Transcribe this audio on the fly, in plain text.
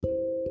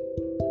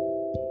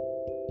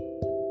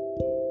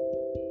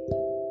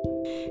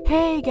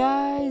Hey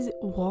guys,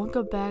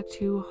 welcome back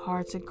to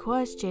Hearts and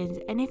Questions.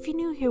 And if you're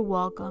new here,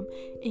 welcome.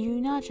 And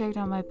you've not checked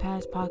out my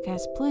past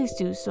podcasts, please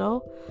do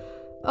so.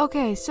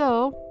 Okay,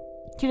 so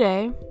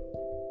today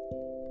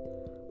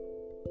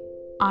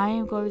I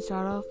am going to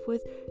start off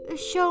with The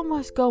Show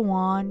Must Go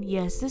On.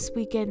 Yes, this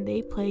weekend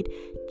they played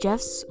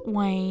Jeff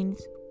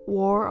Wayne's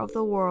War of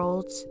the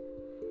Worlds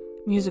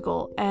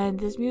musical, and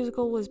this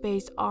musical was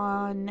based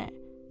off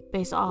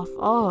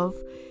of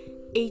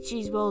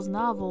H.G. Wells'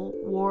 novel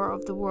War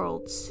of the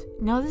Worlds.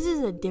 Now, this is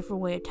a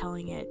different way of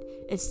telling it.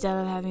 Instead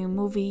of having a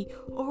movie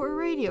or a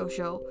radio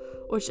show,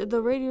 which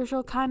the radio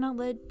show kind of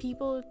led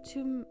people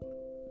to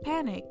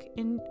panic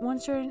in one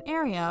certain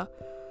area.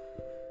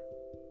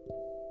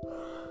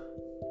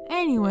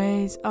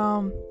 Anyways,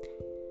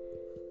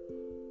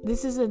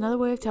 this is another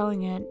way of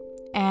telling it,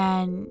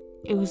 and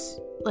it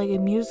was like a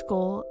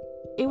musical.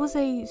 It was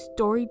a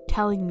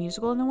storytelling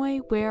musical in a way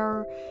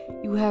where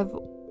you have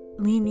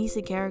Liam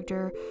Neeson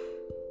character,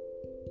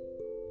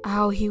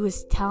 how he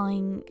was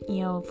telling,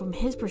 from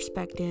his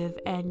perspective,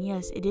 and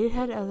yes, it did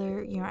have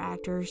other,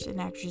 actors and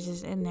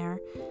actresses in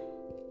there.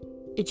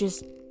 It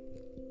just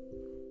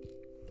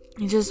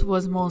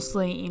was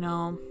mostly,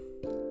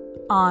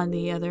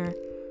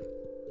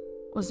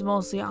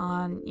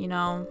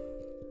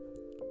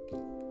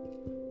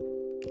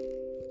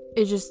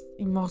 it's just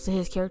mostly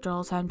his character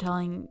all the time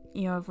telling,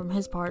 from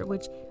his part,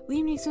 which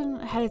Liam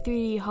Neeson had a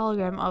 3D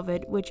hologram of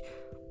it, which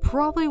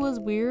probably was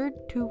weird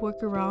to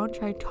work around,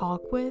 try to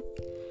talk with.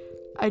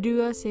 I do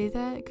gotta say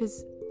that,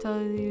 because tell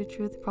you the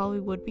truth, it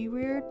probably would be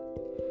weird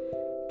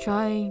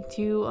trying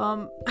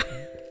to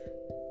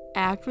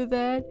act with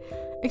that,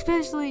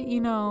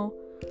 especially,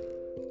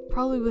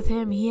 probably with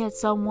him, he had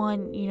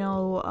someone,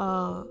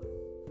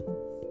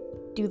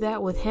 do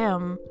that with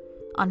him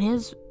on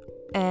his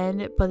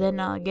end, but then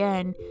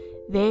again,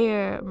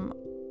 they're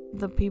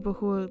the people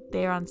who are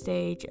there on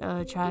stage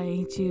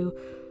trying to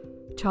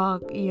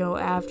talk,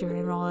 after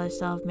him and all that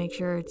stuff, make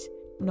sure it's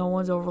no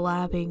one's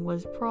overlapping,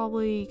 was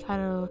probably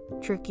kind of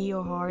tricky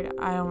or hard.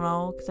 I don't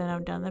know, because I've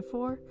never done that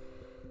before,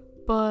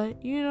 but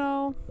it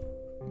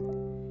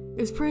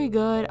was pretty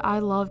good. I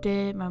loved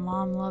it. My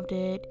mom loved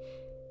it.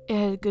 It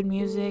had good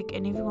music,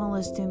 and if you want to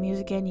listen to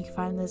music again, you can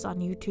find this on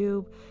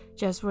YouTube.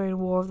 Just for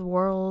War of the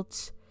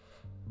Worlds.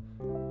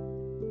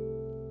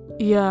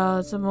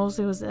 Yeah, so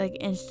mostly it was like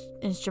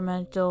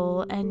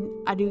instrumental, and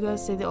I do gotta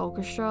say the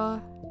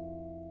orchestra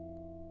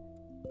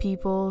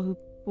people who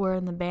were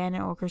in the band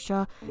and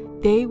orchestra,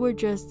 they were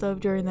dressed up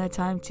during that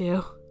time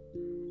too.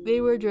 They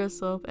were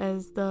dressed up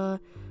as the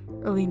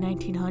early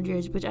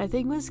 1900s, which I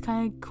think was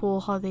kind of cool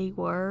how they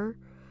were.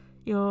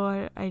 I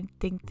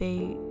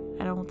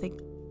don't think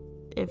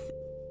if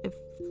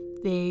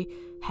they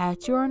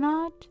had to or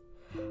not,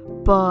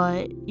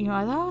 but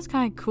I thought it was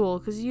kind of cool,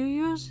 because you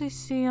usually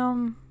see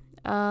them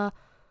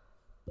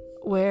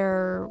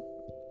where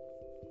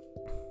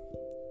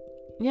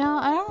I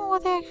don't know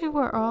what they actually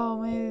were. Oh,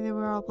 maybe they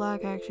were all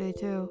black actually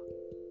too.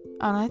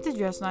 I don't know, I had to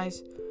dress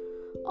nice.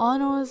 All I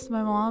know is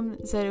my mom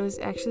said it was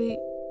actually,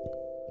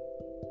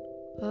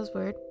 that was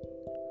weird.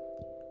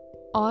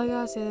 All I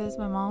gotta say is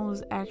my mom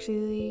was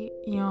actually,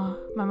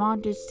 my mom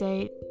did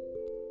say,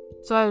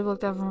 so I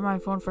looked up from my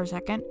phone for a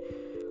second.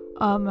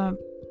 Go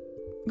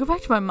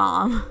back to my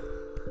mom.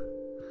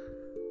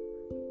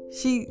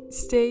 She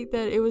stated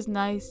that it was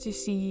nice to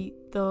see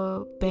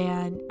the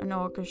band and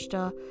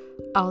orchestra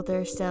out there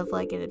instead of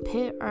like in a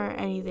pit or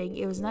anything.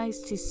 It was nice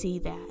to see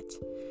that.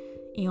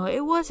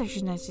 It was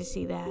actually nice to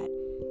see that.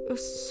 It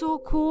was so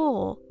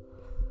cool.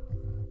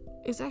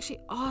 It was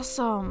actually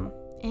awesome.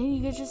 And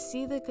you could just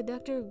see the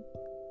conductor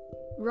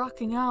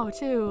rocking out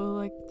too,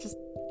 like just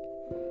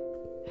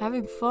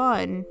having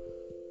fun.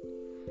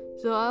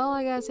 So all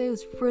I gotta say, it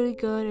was pretty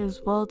good. It was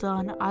well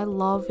done. I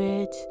love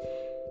it.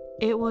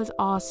 It was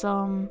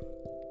awesome.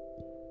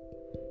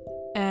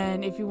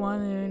 And if you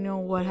want to know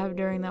what happened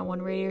during that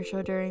one radio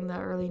show during the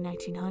early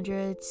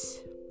 1900s,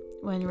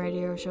 when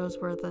radio shows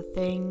were the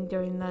thing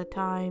during the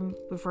time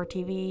before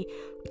TV,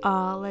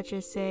 let's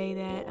just say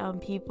that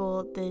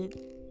people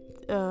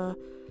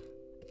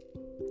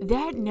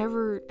that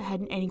never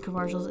had any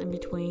commercials in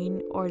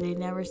between, or they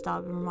never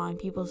stopped to remind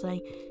people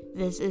saying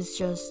this is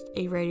just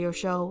a radio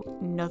show,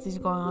 nothing's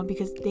going on,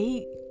 because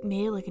they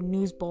made it like a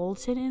news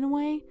bulletin in a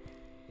way.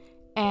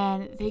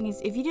 And the thing is,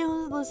 if you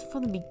didn't listen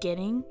from the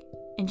beginning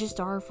and just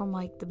started from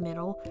like the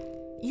middle,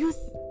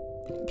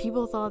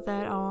 people thought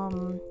that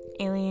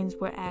aliens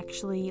were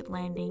actually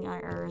landing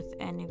on Earth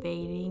and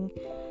invading,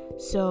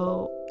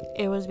 so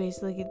it was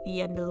basically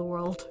the end of the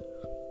world.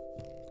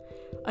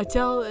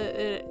 Until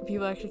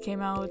people actually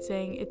came out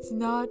saying it's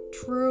not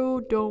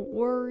true, don't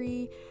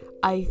worry.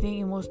 I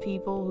think most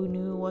people who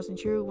knew it wasn't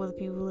true were the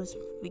people who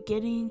listened from the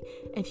beginning,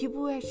 and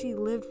people who actually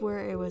lived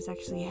where it was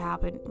actually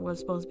was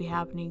supposed to be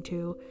happening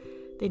to.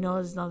 They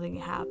noticed nothing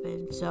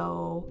happened.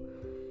 So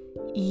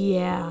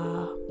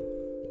yeah,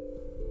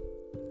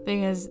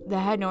 thing is, they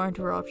had no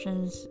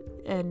interruptions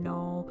and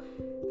no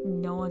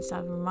one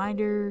stopped a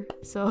reminder.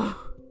 So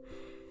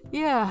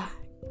yeah,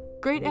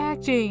 great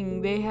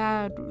acting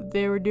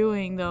they were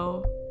doing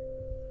though.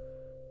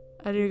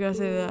 I do gotta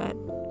say that.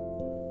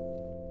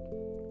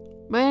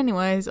 But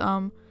anyways,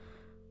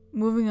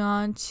 moving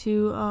on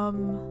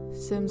to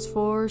Sims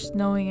 4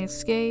 Snowy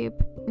Escape.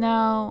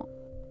 Now,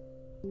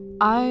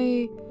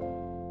 I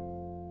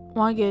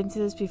want to get into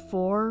this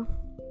before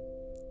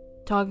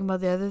talking about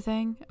the other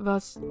thing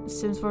about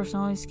Sims 4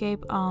 Snowy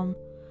Escape.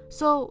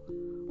 So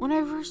when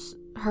I first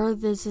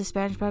heard this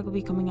Spanish pack would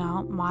be coming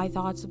out, my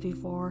thoughts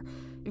before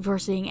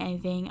seeing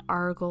anything,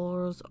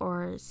 articles,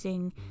 or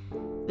seeing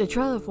the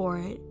trailer for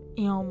it,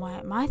 you know,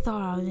 my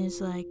thought on it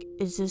is like,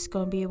 is this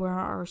going to be where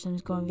our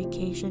Sims go on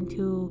vacation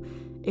to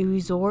a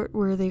resort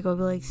where they go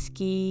to like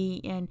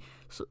ski and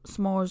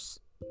s'mores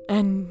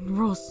and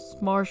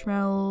roast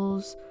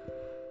marshmallows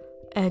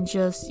and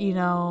just, you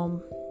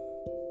know,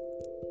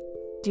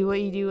 do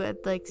what you do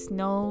at like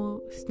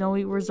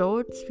snowy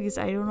resorts? Because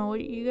I don't know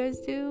what you guys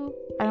do.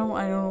 I don't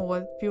know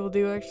what people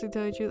do, actually, to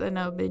tell you the truth. I've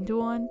never been to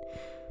one.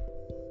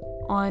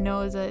 All I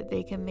know is that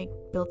they can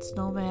build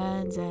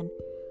snowmans, and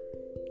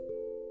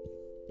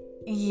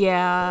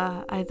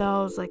yeah, I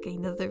thought it was like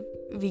another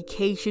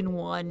vacation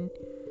one.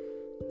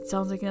 It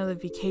sounds like another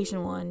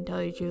vacation one, to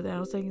tell you the truth. And I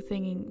was like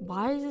thinking,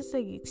 why is this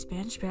like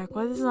expansion pack?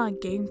 Why is this not a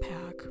game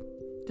pack?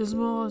 There's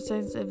more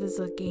sense if it's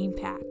a game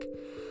pack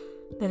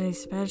than an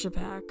expansion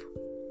pack.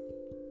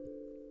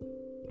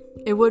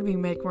 It would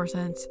make more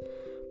sense.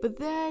 But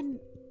then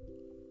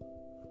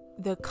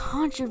the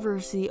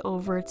controversy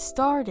over it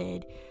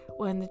started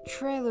when the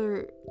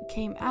trailer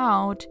came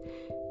out,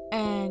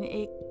 and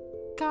it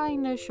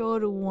kind of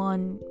showed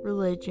one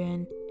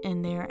religion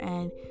in there,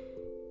 and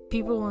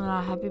people were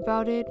not happy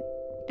about it.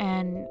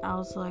 And I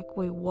was like,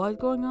 wait, what's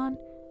going on?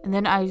 And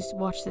then I just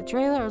watched the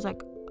trailer. I was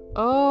like,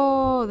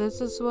 oh,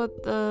 this is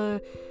what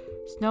the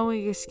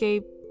Snowy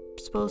Escape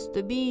is supposed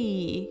to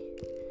be.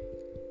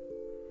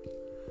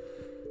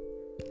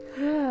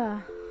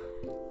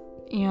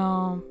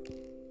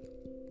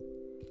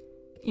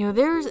 You know,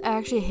 there's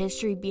actually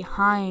history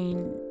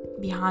behind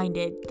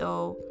it,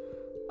 though.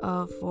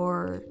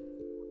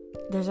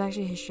 There's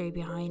actually history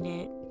behind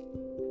it.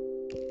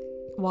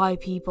 Why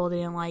people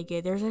didn't like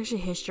it. There's actually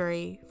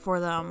history for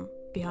them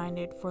behind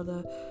it,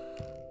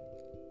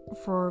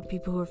 for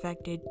people who are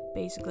affected,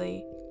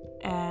 basically.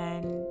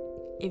 And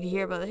if you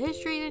hear about the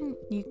history, then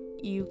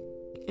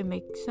it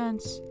makes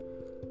sense.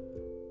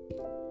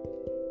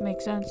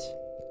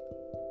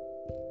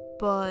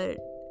 But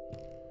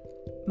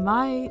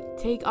my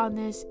take on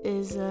this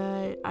is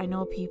that I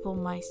know people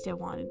might still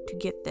want to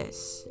get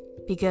this,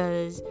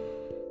 because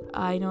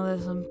I know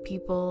that some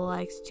people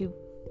likes to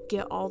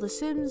get all the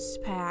Sims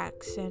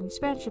packs and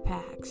expansion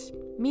packs.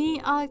 Me,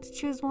 I like to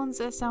choose ones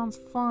that sounds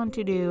fun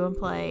to do and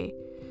play,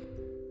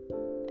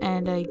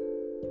 and that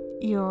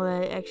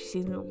actually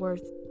seems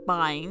worth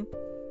buying.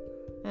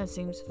 That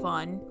seems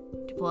fun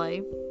to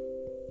play.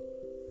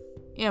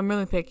 Yeah, I'm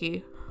really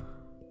picky.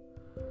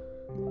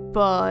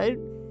 But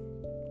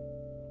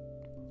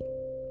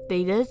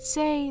they did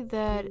say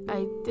that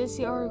I did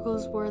see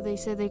articles where they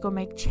said they go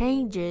make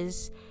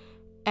changes,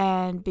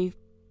 and they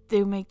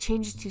make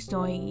changes to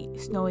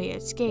Snowy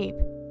Escape.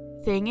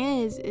 Thing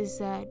is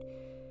that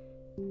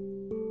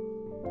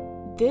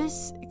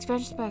this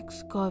expansion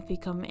pack's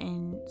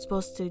gonna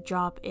supposed to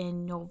drop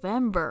in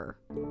November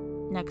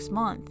next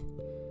month.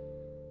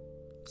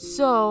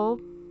 So,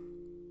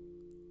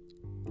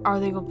 are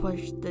they gonna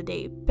push the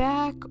date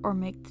back or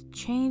make the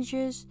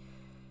changes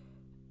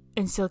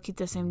and still keep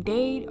the same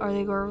date? Are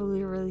they gonna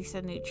really release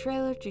a new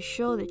trailer to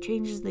show the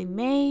changes they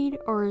made,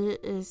 or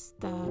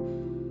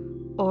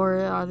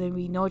are there gonna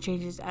be no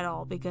changes at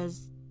all?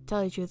 Because, to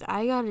tell you the truth,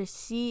 I gotta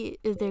see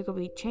if there gonna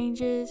be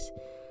changes.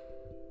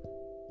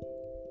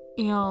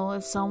 You know,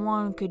 if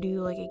someone could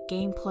do like a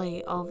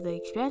gameplay of the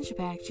expansion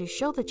pack to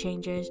show the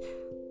changes,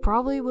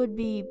 probably would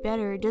be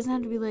better. It doesn't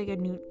have to be like a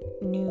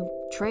new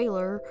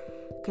trailer,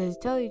 because,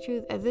 to tell you the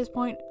truth, at this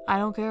point, I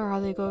don't care how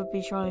they go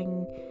be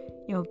showing,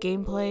 you know,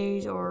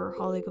 gameplays, or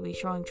how they could be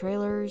showing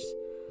trailers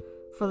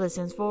for The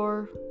Sims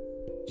 4.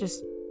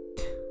 Just,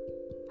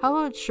 how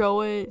about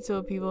show it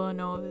so people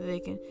know that they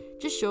can,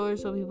 just show it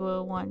so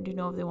people want to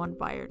know if they want to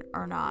buy it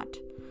or not.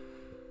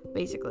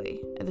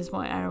 Basically, at this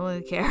point, I don't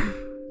really care.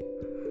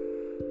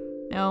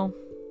 No.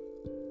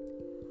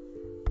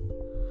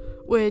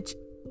 Which,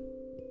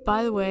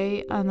 by the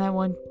way, on that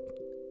one,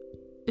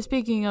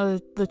 speaking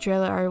of the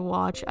trailer I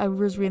watched, I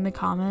was reading the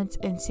comments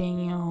and seeing,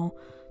 you know,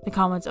 the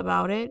comments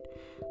about it,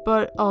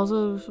 but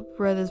also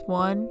read this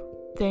one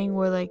thing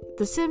where like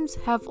the Sims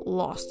have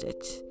lost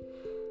it,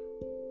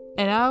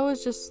 and I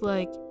was just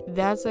like,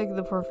 that's like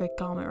the perfect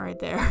comment right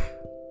there.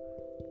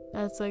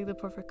 That's like the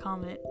perfect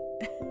comment.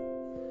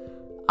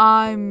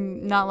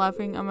 I'm not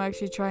laughing. I'm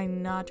actually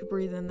trying not to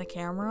breathe in the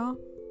camera.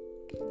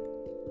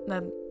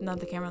 Not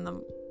the camera,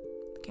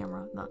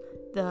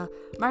 the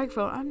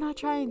microphone. I'm not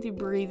trying to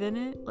breathe in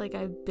it like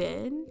I've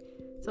been.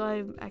 So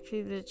I'm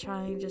actually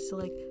trying just to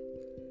like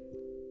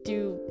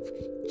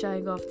try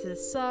and go off to the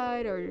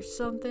side or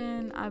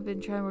something. I've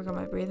been trying to work on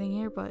my breathing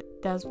here, but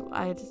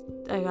I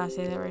gotta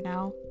say that right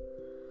now.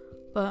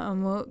 But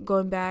I'm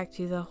going back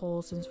to the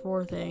whole Sims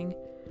 4 thing.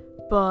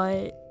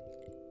 But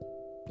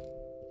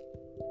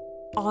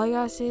all I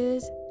gotta say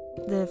is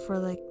for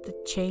the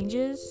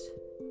changes,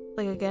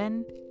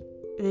 again,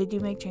 if they do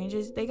make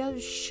changes, they gotta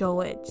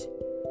show it.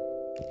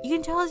 You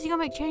can tell us you're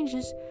gonna make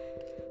changes,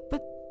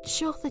 but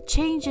show the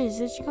changes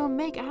that you're gonna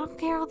make. I don't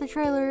care how the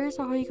trailer is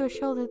or how you gonna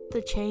show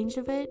the change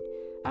of it.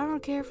 I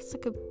don't care if it's a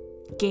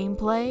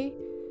gameplay.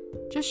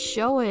 Just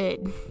show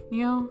it,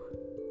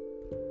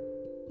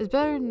 It's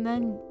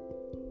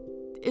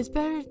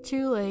better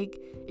to, if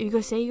you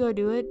go say you go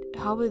do it,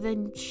 how about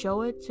then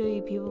show it so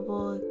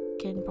people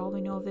can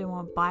probably know if they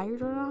want to buy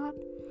it or not.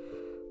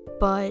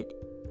 But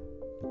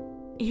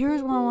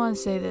here's what I want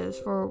to say this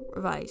for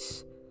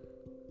advice.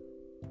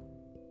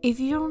 If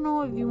you don't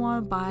know if you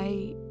want to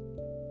buy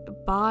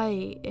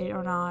it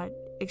or not,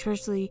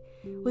 especially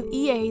with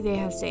EA, they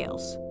have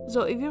sales.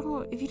 So if you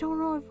don't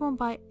know if you want to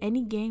buy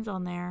any games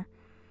on there,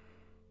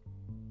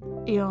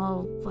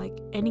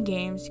 any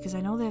games, because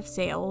I know they have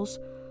sales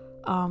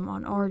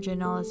on Origin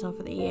and all that stuff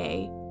with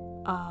EA,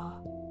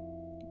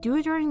 do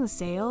it during the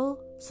sale,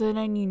 so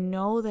then you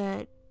know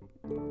that,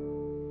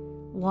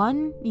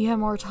 one, you have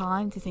more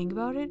time to think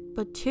about it,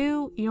 but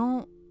two,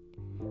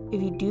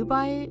 if you do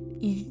buy it,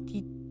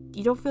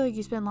 you don't feel like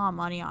you spend a lot of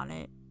money on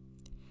it.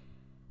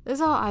 That's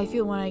how I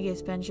feel when I get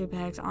expansion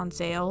packs on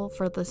sale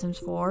for The Sims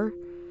 4.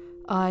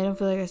 I don't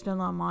feel like I spend a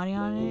lot of money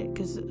on it,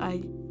 because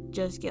I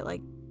just get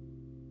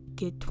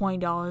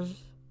 $20,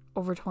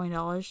 over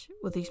 $20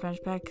 with the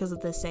expansion pack because of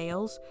the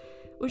sales,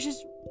 which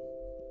is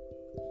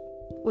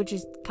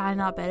kind of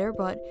not better,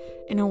 but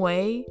in a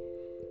way,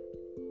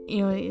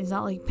 it's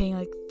not like paying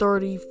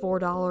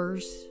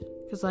 $34,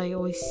 because I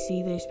always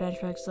see the expansion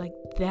packs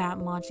that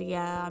much.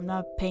 Yeah, I'm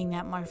not paying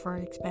that much for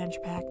an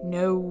expansion pack.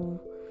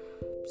 No,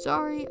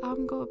 sorry,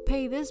 I'm gonna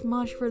pay this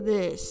much for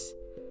this.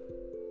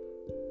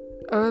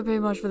 I'm gonna pay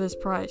much for this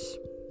price.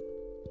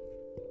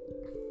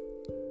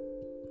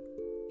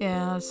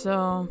 Yeah,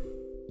 so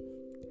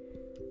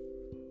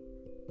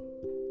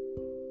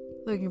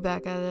looking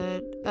back at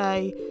it,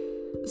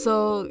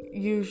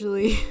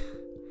 usually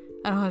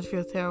I don't have to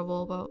feel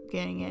terrible about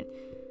getting it.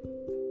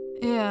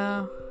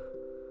 Yeah.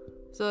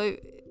 So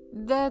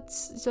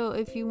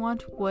if you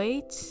want to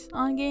wait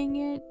on getting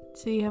it,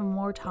 so you have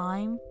more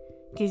time,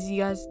 because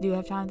you guys do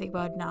have time to think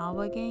about it now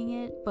about getting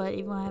it, but if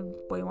you want to have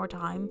way more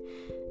time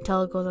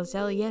until it goes on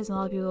sale, yes, a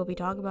lot of people will be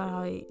talking about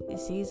how it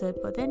sees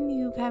it, but then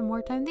you have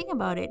more time to think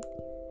about it.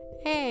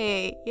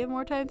 Hey, you have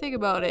more time to think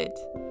about it.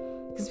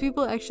 Because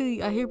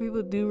I hear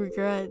people do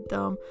regret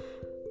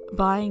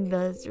buying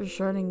the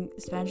certain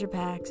expansion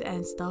packs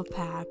and stuff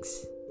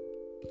packs.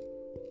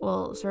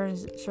 Well, certain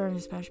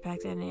expansion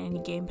packs and any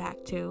game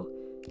pack too.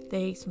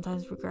 They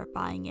sometimes regret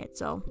buying it.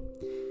 So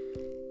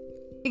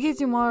it gives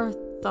you more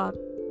thought,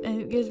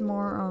 and it gives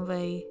more of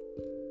a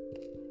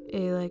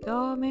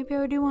oh, maybe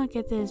I do want to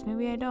get this,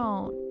 maybe I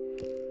don't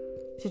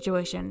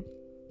situation.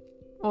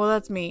 Well,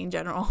 that's me in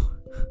general.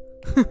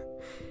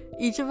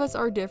 Each of us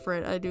are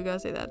different. I do gotta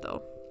say that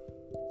though.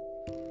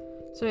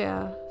 So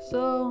yeah,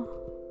 all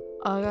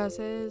I gotta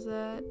say is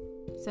that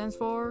Sims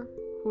 4,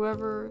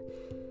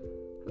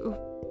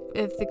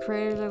 if the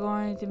creators are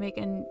going to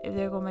if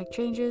they're going to make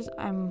changes,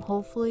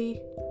 hopefully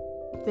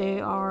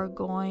they are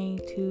going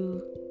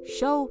to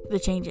show the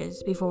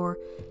changes before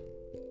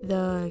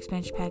the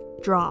expansion pack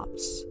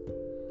drops.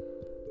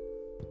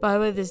 By the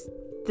way,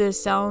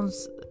 this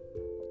sounds,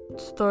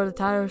 the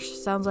title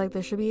sounds like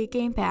there should be a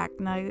game pack,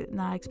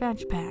 not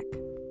expansion pack.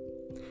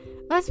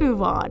 Let's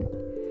move on.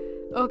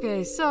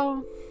 Okay,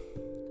 so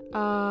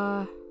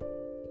I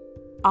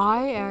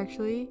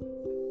actually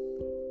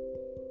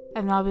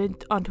have not been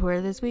on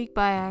Twitter this week,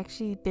 but I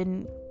actually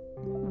been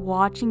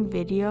watching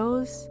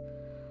videos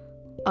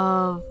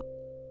of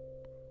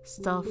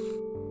stuff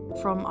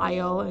from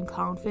IO and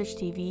Clownfish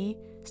TV,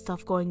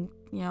 stuff going,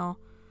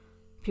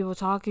 people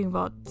talking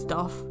about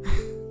stuff.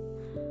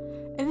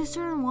 And a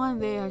certain one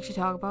they actually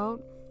talk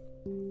about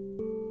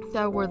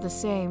that were the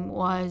same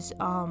was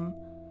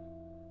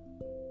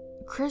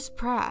Chris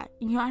Pratt.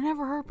 I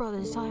never heard about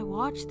this until I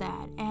watched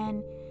that,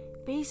 and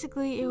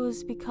basically it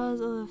was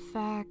because of the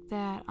fact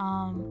that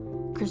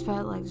Chris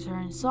Pratt likes a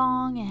certain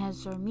song and has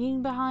a certain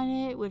meaning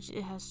behind it, which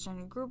it has a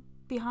certain group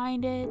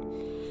behind it,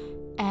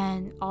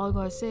 and all I'm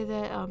gonna say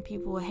that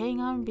people were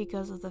hating on him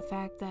because of the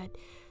fact that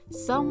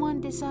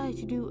someone decided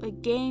to do a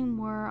game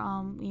where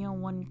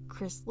when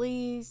Chris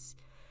leaves,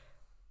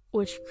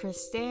 which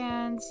Chris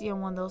stands,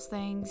 one of those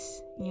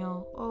things,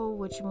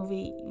 which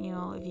movie,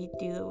 if you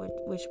do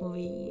which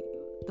movie,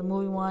 the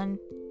movie one,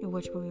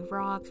 which movie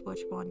rocks,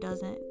 which one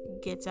doesn't,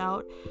 gets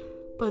out.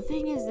 But the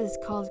thing is, this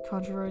caused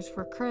controversy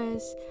for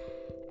Chris,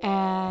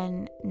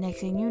 and next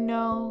thing you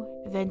know,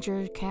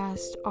 Venture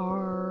Cast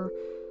are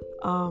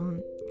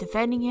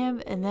defending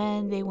him, and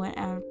then they went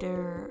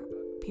after,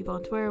 people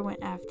on Twitter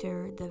went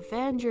after the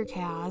Venture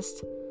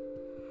Cast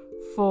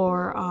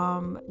for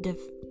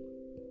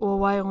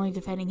why only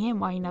defending him?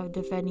 Why you not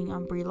defending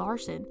Brie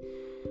Larson?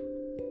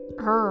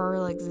 Her,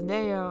 or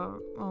Zendaya,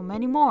 or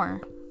many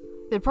more.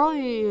 There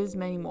probably is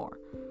many more.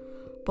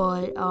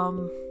 But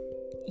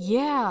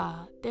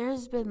yeah,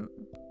 there's been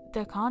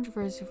the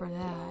controversy for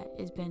that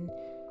has been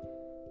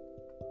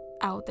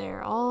out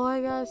there. All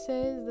I gotta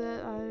say is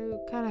that I'm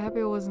kind of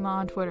happy I wasn't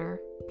on Twitter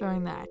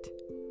during that.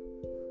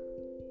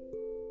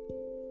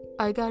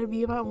 I gotta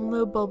be in my own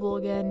little bubble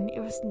again. It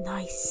was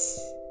nice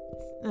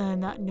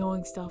not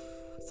knowing stuff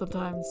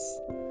sometimes.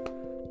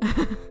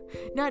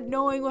 Not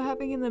knowing what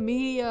happened in the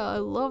media. I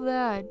love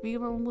that. Being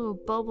in my own little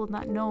bubble,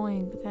 not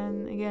knowing. But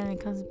then again, it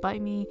comes to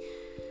bite me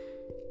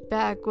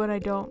back when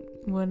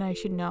I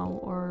should know,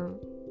 or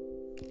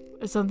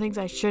some things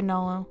I should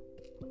know.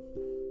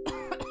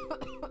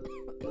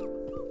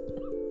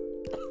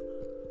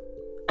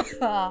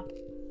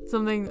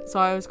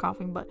 Sorry, I was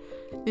coughing, but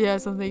yeah,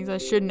 some things I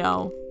should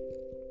know.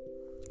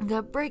 I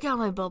gotta break out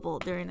my bubble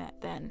during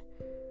that then.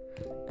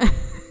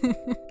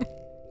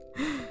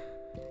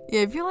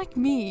 Yeah, if you're like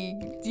me,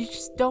 you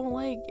just don't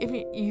like, if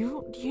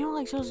you don't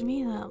like social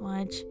media that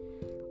much,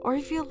 or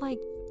if you like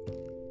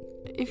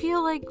you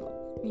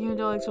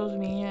don't like social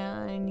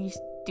media and you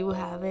do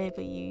have it,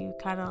 but you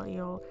kind of,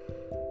 you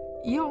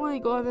don't really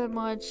go on that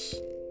much,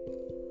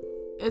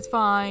 it's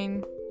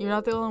fine. You're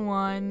not the only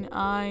one.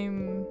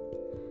 I'm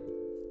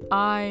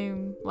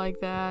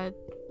like that.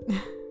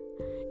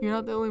 You're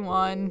not the only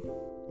one.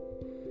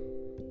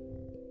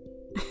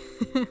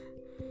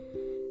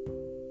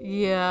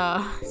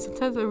 Yeah,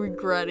 sometimes I'm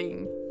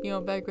regretting,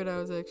 back when I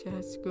was actually in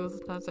high school,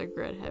 sometimes I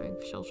regret having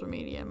social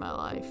media in my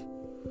life.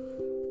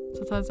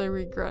 Sometimes I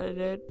regretted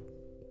it.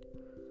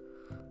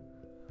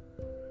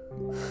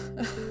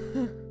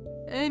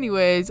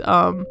 Anyways,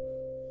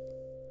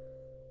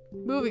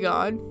 moving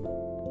on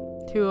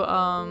to,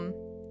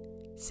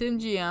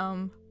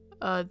 SimGM,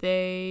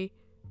 they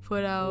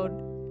put out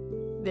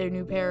their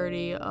new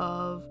parody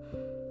of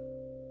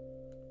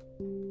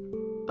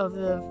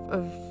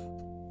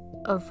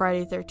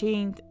Friday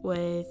 13th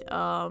with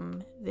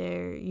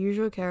their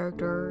usual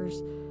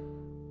characters,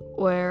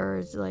 where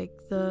it's like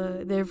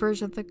their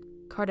version of the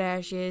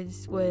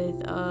Kardashians with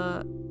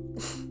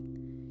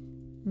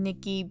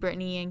Nicki,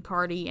 Brittany, and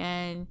Cardi,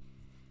 and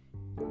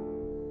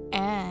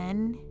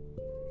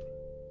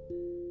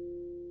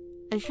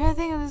I'm trying to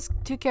think of those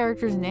two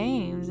characters'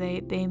 names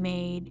they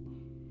made.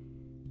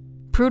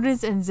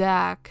 Prudence and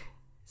Zach.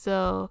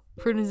 So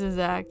Prudence and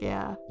Zach,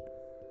 yeah.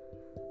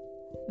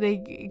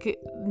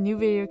 New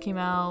video came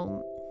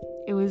out.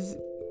 It was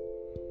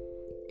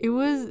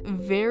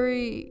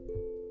very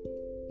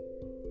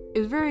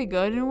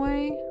good in a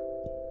way.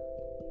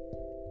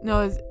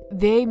 No,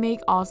 they make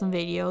awesome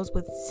videos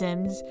with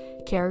Sims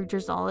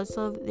characters and all that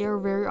stuff. They're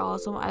very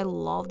awesome. I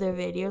love their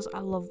videos. I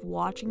love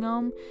watching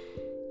them.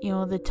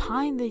 The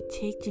time they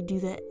take to do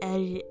the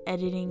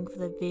editing for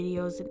the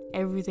videos and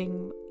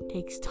everything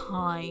takes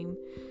time,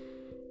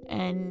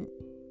 and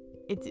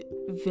it's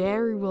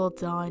very well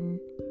done.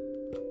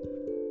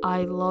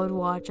 I love to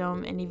watch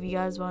them, and if you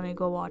guys want to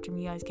go watch them,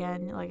 you guys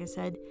can. Like I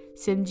said,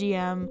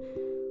 SimGM,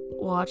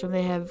 watch them.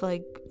 They have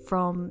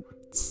from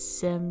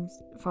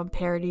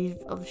parodies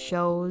of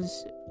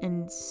shows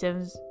and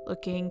Sims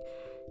looking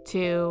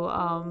to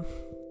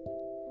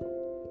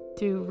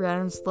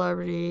random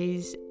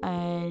celebrities,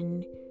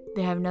 and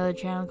they have another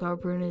channel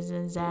called Prudence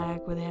and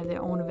Zach where they have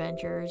their own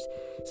adventures.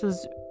 So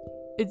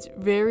it's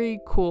very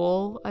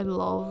cool. I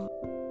love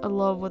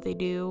what they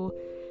do.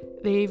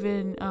 They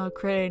even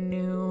create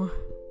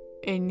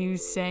a new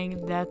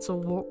saying, that's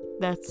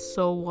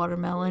so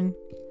watermelon.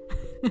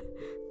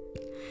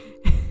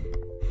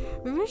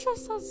 Maybe I should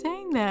stop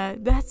saying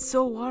that. That's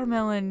so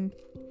watermelon.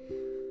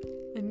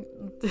 And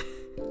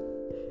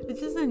it's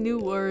just a new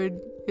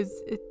word.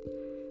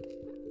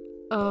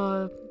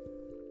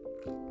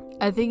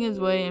 I think his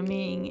way of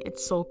meaning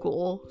it's so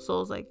cool.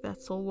 So it's like,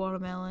 that's so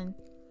watermelon.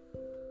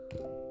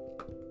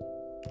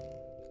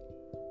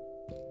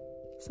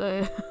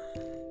 So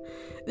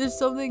there's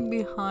something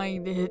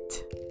behind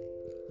it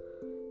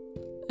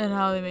and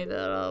how they made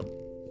that up.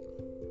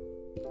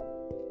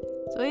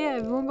 So yeah,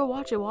 if you want to go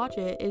watch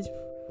it.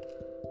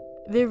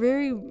 They're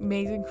very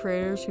amazing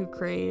creators who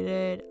created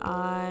it.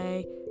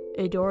 I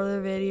adore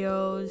their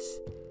videos.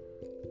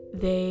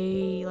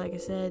 They, like I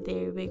said,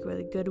 they make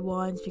really good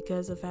ones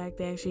because of the fact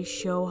they actually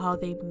show how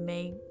they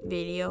make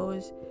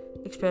videos,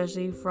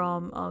 especially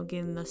from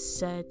getting the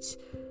sets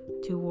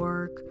to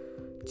work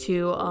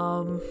to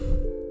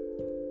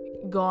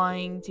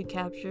going to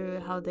capture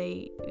how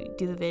they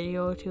do the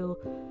video to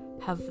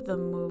have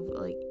them move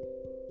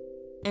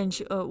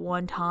inch at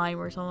one time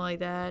or something like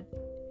that.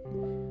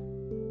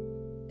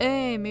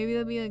 Hey, maybe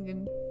that'd be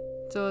good.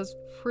 So it's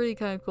pretty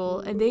kind of cool.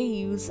 And they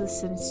use the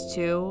Sims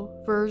 2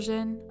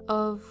 version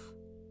to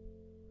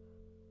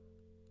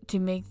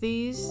make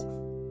these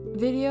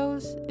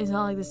videos. It's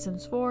not like the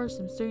Sims 4,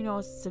 Sims 3, no,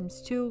 it's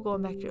Sims 2,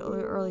 going back to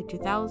early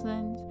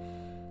 2000s.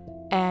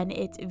 And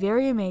it's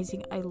very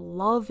amazing. I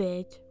love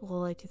it. Well,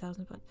 like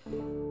 2000s, but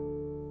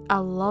I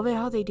love it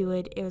how they do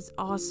it. It was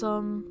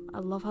awesome. I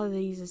love how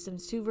they use the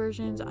Sims 2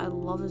 versions. I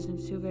love the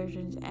Sims 2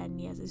 versions.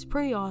 And yes, it's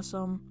pretty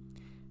awesome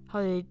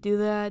how they do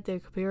that. Their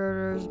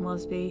computers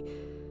must be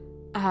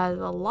has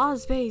a lot of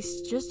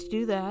space just to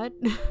do that.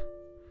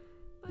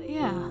 But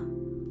yeah,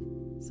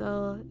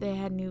 So they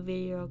had a new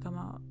video come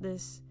out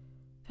this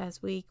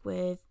past week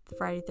with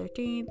Friday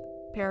 13th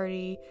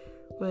parody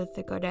with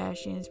the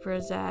Kardashians,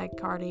 Zach,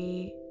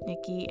 Cardi,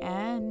 Nicki,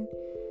 and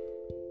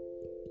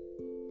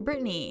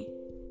Brittany.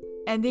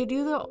 And they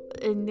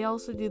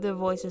also do the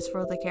voices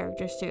for the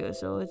characters too,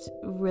 so it's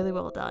really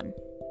well done.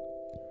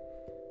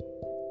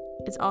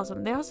 It's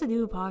awesome. They also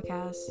do a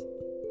podcast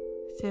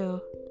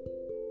too.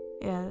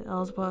 Yeah, I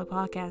also put a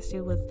podcast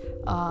too with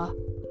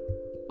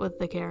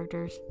the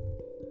characters.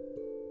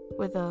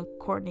 With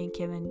Courtney,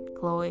 Kim, and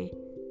Chloe.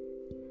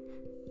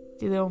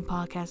 Do their own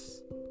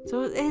podcasts.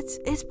 So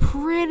it's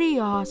pretty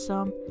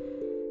awesome.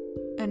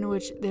 In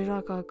which they're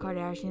not called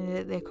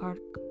Kardashian, they're called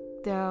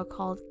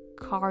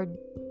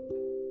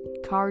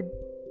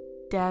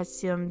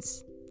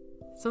Kardashians.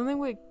 Something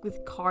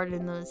with card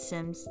and the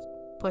Sims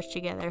pushed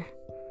together.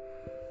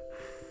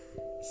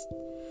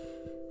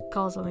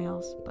 Call something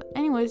else. But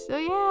anyways, so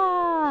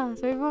yeah.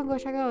 So everyone go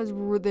check it out.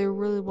 They're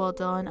really well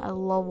done. I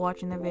love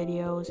watching their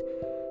videos.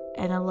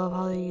 And I love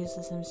how they use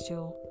the Sims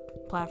 2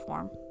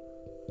 platform.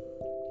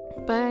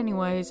 But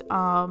anyways,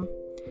 can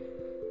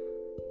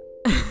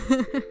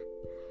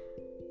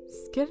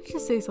I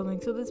just say something?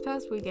 So this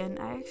past weekend,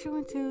 I actually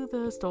went to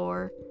the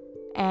store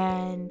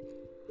and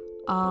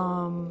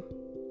I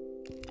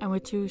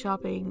went to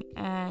shopping,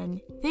 and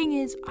thing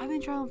is, I've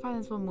been trying to find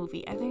this one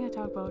movie. I think I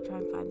talked about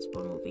trying to find this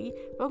one movie,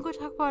 but I'm going to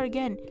talk about it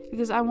again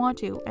because I want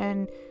to.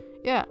 And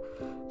yeah,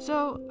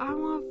 so I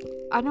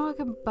know I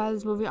can buy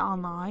this movie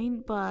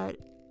online, but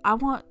I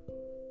want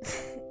to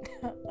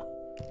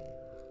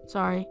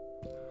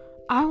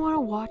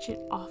watch it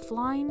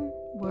offline,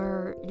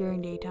 where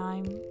during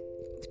daytime,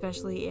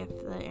 especially if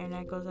the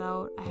internet goes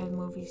out, I have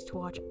movies to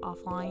watch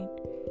offline.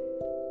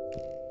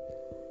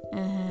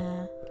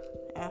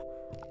 Yeah,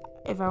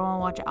 if I want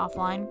to watch it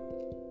offline.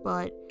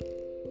 But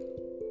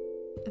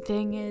the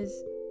thing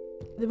is,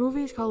 the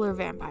movie is called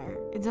Vampire.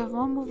 It's a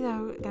one movie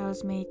that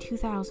was made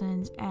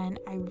 2000s, and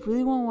I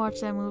really want to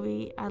watch that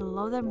movie. I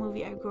love that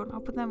movie. I've grown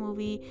up with that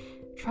movie.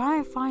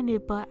 Trying to find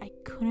it, but I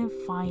couldn't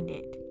find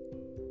it.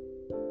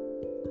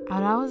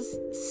 And I was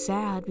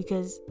sad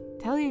because,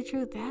 tell you the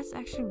truth, that's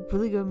actually a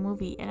really good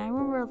movie. And I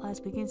remember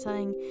last weekend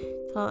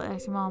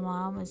asking my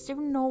mom, is there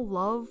no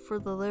love for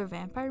the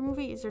Vampire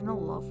movie? Is there no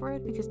love for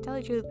it? Because, tell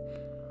you the truth,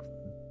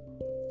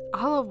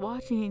 I love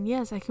watching it. And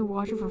yes, I can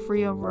watch it for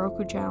free on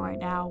Roku channel right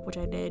now, which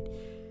I did.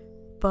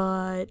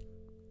 But,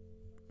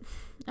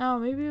 I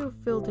don't know, maybe it'll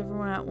feel different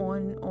when I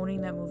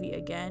owning that movie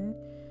again.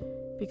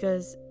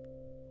 Because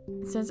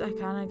since I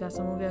kind of got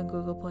some movie on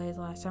Google Play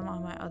last time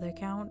on my other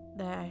account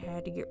that I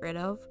had to get rid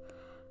of,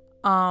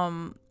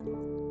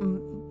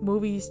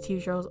 movies, TV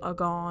shows are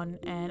gone,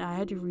 and I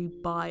had to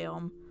rebuy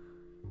them.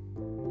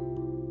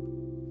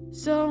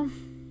 So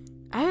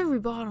I haven't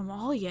rebought them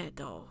all yet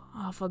though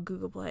off of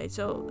Google Play.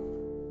 So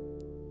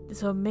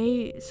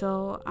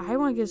I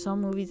want to get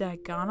some movies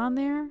that got on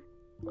there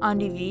on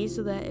DVD,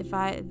 so that if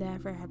that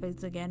ever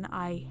happens again,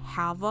 I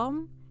have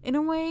them in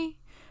a way.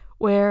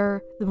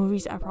 Where the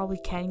movies I probably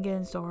can get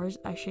in stores,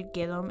 I should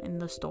get them in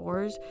the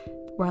stores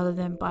rather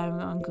than buy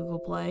them on Google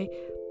Play.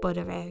 But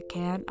if I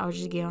can't, I'll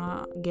just get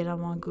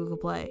them on Google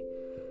Play.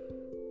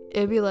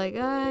 It'd be like,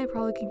 I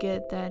probably could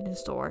get that in the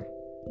store.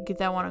 Get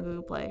that one on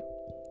Google Play.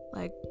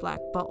 Like Black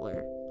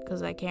Butler.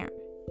 Because I can't.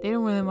 They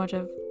don't really much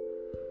have.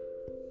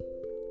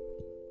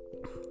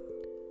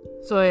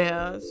 So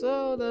yeah,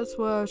 so that's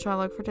what I was trying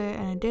to look for today,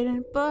 and I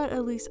didn't. But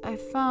at least I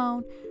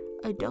found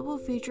a double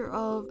feature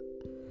of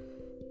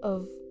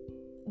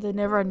the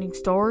Neverending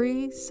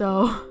Story.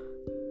 So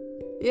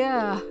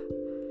yeah,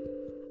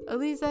 at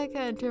least I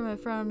kind of turned my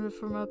frown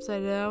from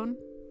upside down.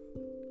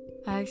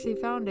 I actually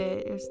found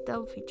it. It was a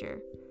double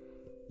feature,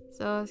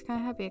 so I was kind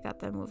of happy I got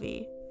that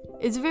movie.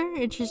 It's a very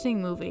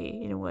interesting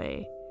movie in a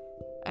way.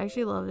 I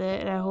actually loved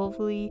it, and I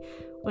hopefully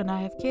when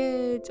I have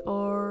kids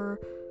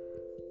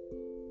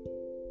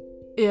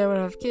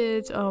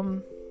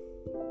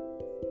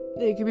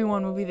it could be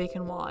one movie they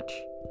can watch,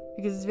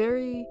 because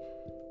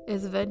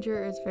it's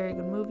adventure. It's a very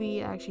good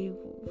movie. I actually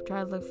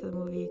tried to look for the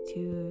movie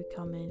to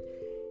come in.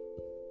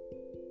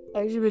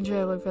 I actually been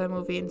trying to look for that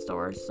movie in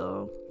stores,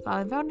 so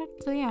finally found it.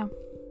 So yeah,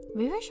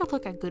 maybe I should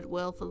look at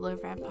Goodwill for the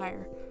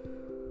Vampire.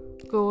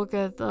 Go look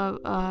at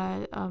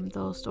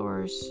those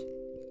stores.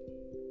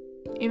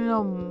 Even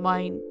though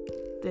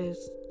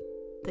there's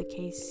the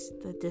case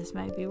that this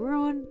might be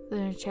ruined,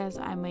 there's a chance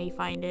I may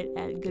find it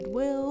at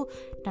Goodwill,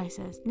 nice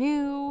as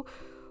new,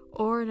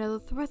 or another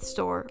thrift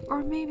store,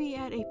 or maybe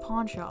at a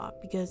pawn shop,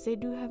 because they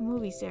do have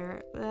movies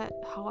there.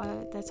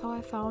 That's how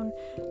I found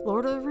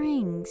Lord of the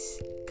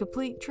Rings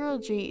complete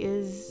trilogy,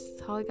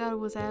 is how I got it,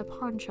 was at a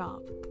pawn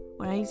shop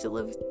when I used to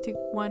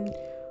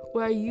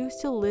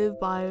live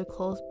by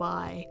close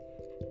by.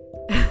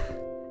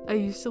 I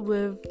used to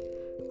live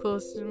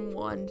close to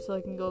one, so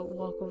I can go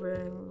walk over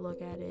and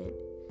look at it.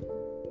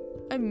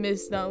 I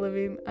miss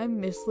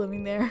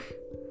living there.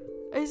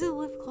 I used to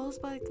live close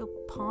by like a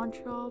pawn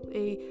shop,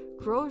 a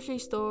grocery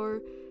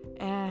store,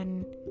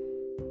 and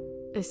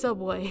a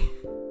Subway,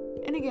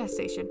 and a gas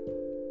station.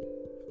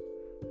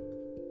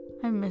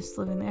 I miss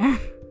living there.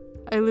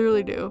 I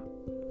literally do.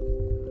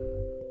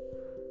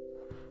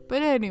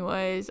 But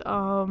anyways,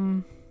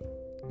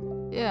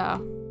 yeah.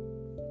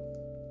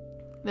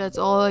 That's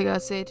all I gotta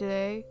say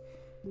today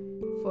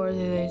for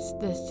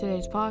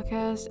today's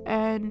podcast.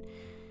 And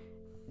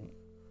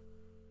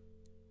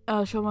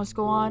Show Must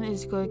Go On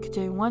is going to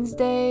continue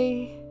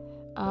Wednesday.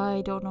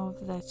 I don't know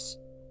if that's...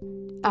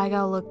 I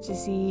gotta look to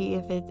see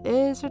if it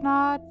is or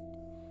not.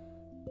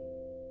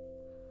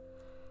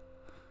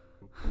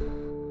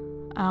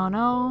 I don't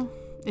know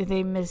if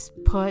they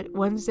misput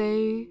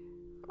Wednesday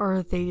or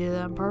if they did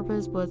it on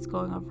purpose, but it's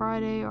going on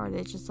Friday, or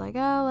they just like,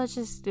 oh, let's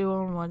just do it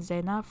on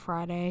Wednesday, not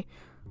Friday,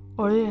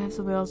 or they have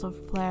somebody else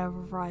plan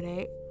for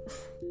Friday.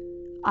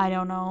 I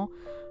don't know,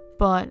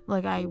 but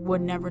like I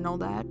would never know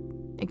that.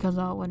 It comes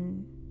out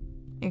when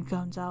it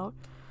comes out.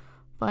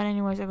 But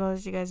anyways, I'm gonna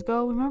let you guys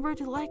go. Remember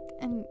to like.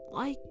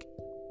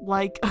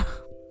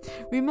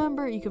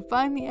 Remember, you can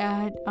find me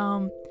at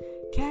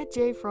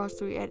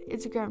CatJFrost3 at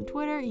Instagram and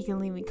Twitter. You can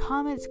leave me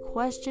comments,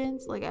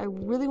 questions. Like, I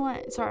really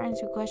want to start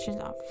answering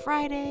questions on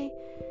Friday.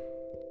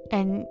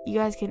 And you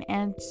guys can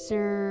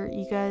answer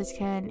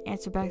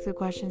back to the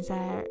questions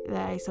that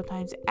I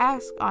sometimes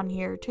ask on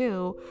here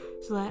too,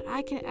 so that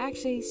I can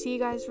actually see you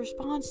guys'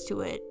 response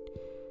to it.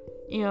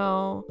 You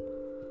know,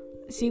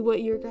 see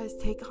what your guys'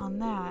 take on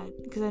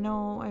that. Because I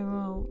know I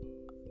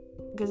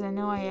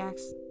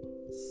ask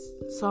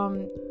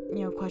some,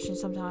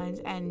 questions sometimes,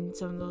 and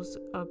some of those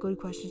are good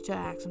questions to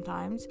ask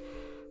sometimes.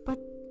 But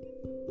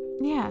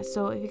yeah,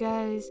 so if you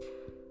guys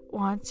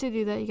want to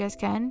do that, you guys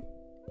can.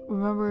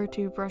 Remember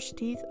to brush your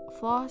teeth,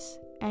 floss,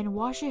 and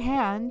wash your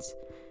hands.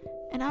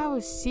 And I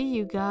will see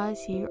you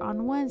guys here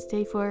on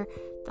Wednesday for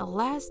the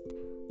last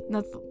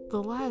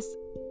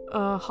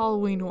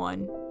Halloween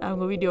one I'm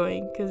gonna be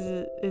doing, because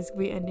it's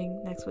gonna be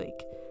ending next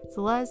week. It's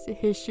the last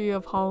history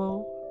of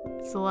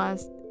It's the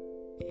last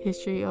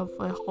history of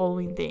a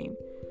Halloween theme.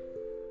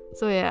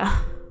 So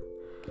yeah,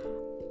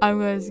 I'm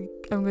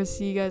gonna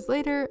see you guys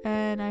later,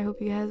 and I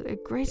hope you have a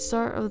great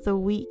start of the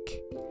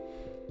week.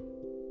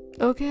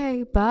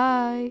 Okay,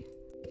 bye.